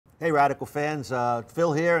Hey, Radical fans,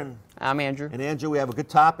 Phil here, and I'm Andrew. And Andrew, we have a good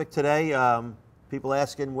topic today. People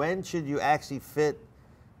asking, when should you actually fit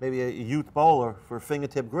maybe a youth bowler for a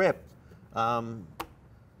fingertip grip? You know,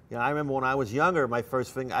 I remember when I was younger, my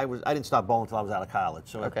first thing, I didn't start bowling until I was out of college,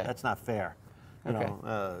 so that's not fair. You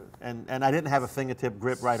know, and I didn't have a fingertip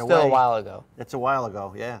grip right away. Still a while ago. It's a while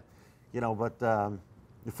ago, yeah. You know, but the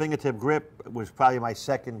fingertip grip was probably my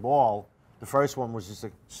second ball. The first one was just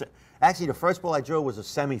actually the first ball I drew was a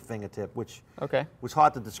semi-fingertip, which was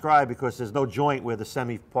hard to describe because there's no joint where the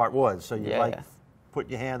semi part was. So you put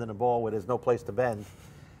your hand in the ball where there's no place to bend.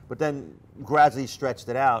 But then gradually stretched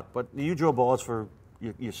it out. But you drew balls for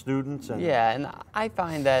your students. And and I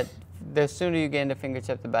find that the sooner you get into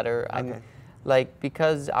fingertip, the better. Like,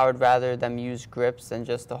 because I would rather them use grips than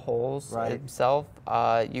just the holes itself,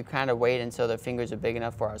 you kind of wait until their fingers are big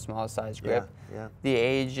enough for our small size grip. The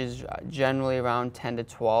age is generally around 10 to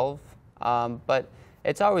 12, but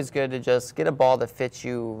it's always good to just get a ball that fits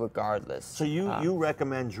you regardless. So you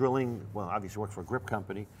recommend drilling, well, obviously you work for a grip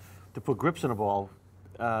company, to put grips in a ball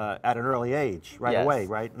at an early age, away,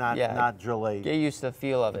 right? Not drill a... Get used to the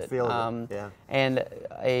feel of it. And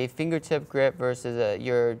a fingertip grip versus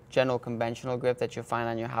your general conventional grip that you'll find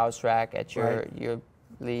on your house rack at your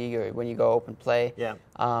league or when you go open play,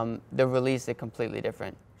 the release is completely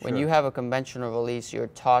different. When you have a conventional release, you're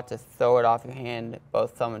taught to throw it off your hand,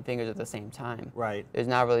 both thumb and fingers at the same time. There's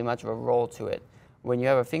not really much of a roll to it. When you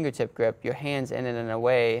have a fingertip grip, your hand's in it in a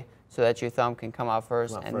way so that your thumb can come out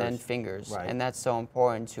first and then fingers. And that's so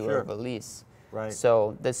important to a release.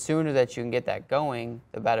 So the sooner that you can get that going,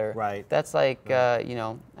 the better. That's like, you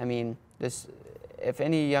know, I mean, if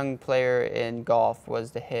any young player in golf was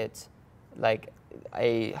to hit like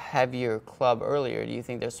a heavier club earlier, do you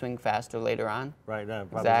think they'll swing faster later on?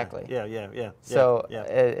 Exactly. So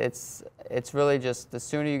it's really just the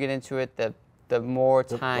sooner you get into it, the more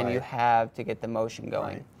time you have to get the motion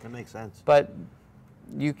going. That makes sense. But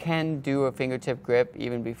you can do a fingertip grip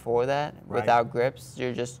even before that without grips.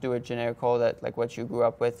 You just do a generic hole that, like what you grew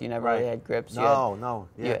up with. You never really had grips.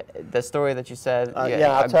 The story that you said,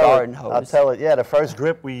 a garden hose. I'll tell it. Yeah, the first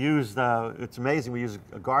grip we used, it's amazing. We used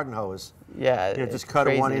a garden hose. Just cut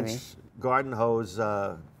a 1 inch garden hose,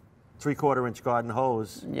 3/4 inch garden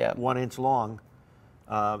hose, 1 inch long,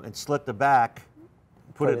 and slit the back,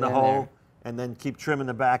 put it in the hole, and then keep trimming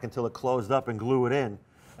the back until it closed up and glue it in.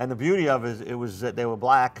 And the beauty of it was that they were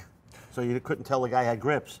black, so you couldn't tell the guy had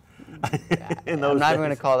grips. I'm not even going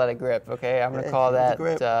to call that a grip, okay? I'm going to call that...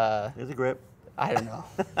 It's a grip. I don't know.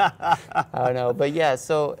 I don't know. But yeah,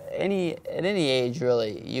 so at any age,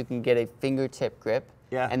 really, you can get a fingertip grip.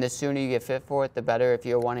 And the sooner you get fit for it, the better. If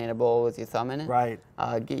you're a one-handed bowler with your thumb in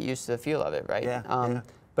it, get used to the feel of it,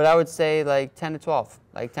 But I would say like 10 to 12.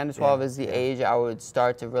 Like 10 to 12 is the age I would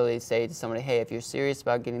start to really say to somebody, hey, if you're serious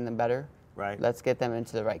about getting them better, let's get them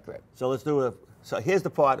into the right grip. So let's do so here's the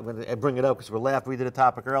part, when I bring it up because we're laughing. We did a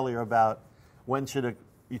topic earlier about when should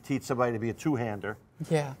you teach somebody to be a two-hander.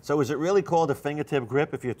 So is it really called a fingertip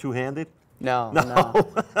grip if you're two-handed? No.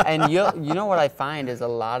 And you know what I find is a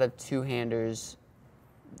lot of two-handers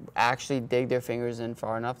actually dig their fingers in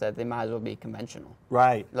far enough that they might as well be conventional.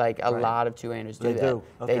 Like a lot of two-handers do that.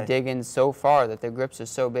 They dig in so far that their grips are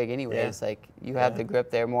so big anyway. It's like you have the grip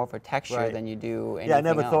there more for texture than you do anything I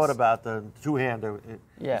never else. thought about the two-hander.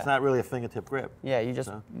 It's not really a fingertip grip. You just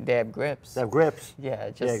they have grips. They have grips.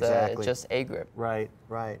 It's just a grip. Right.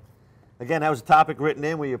 Again, that was a topic written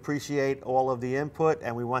in. We appreciate all of the input,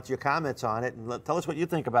 and we want your comments on it. And tell us what you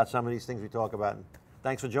think about some of these things we talk about. And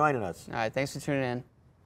thanks for joining us. All right, thanks for tuning in.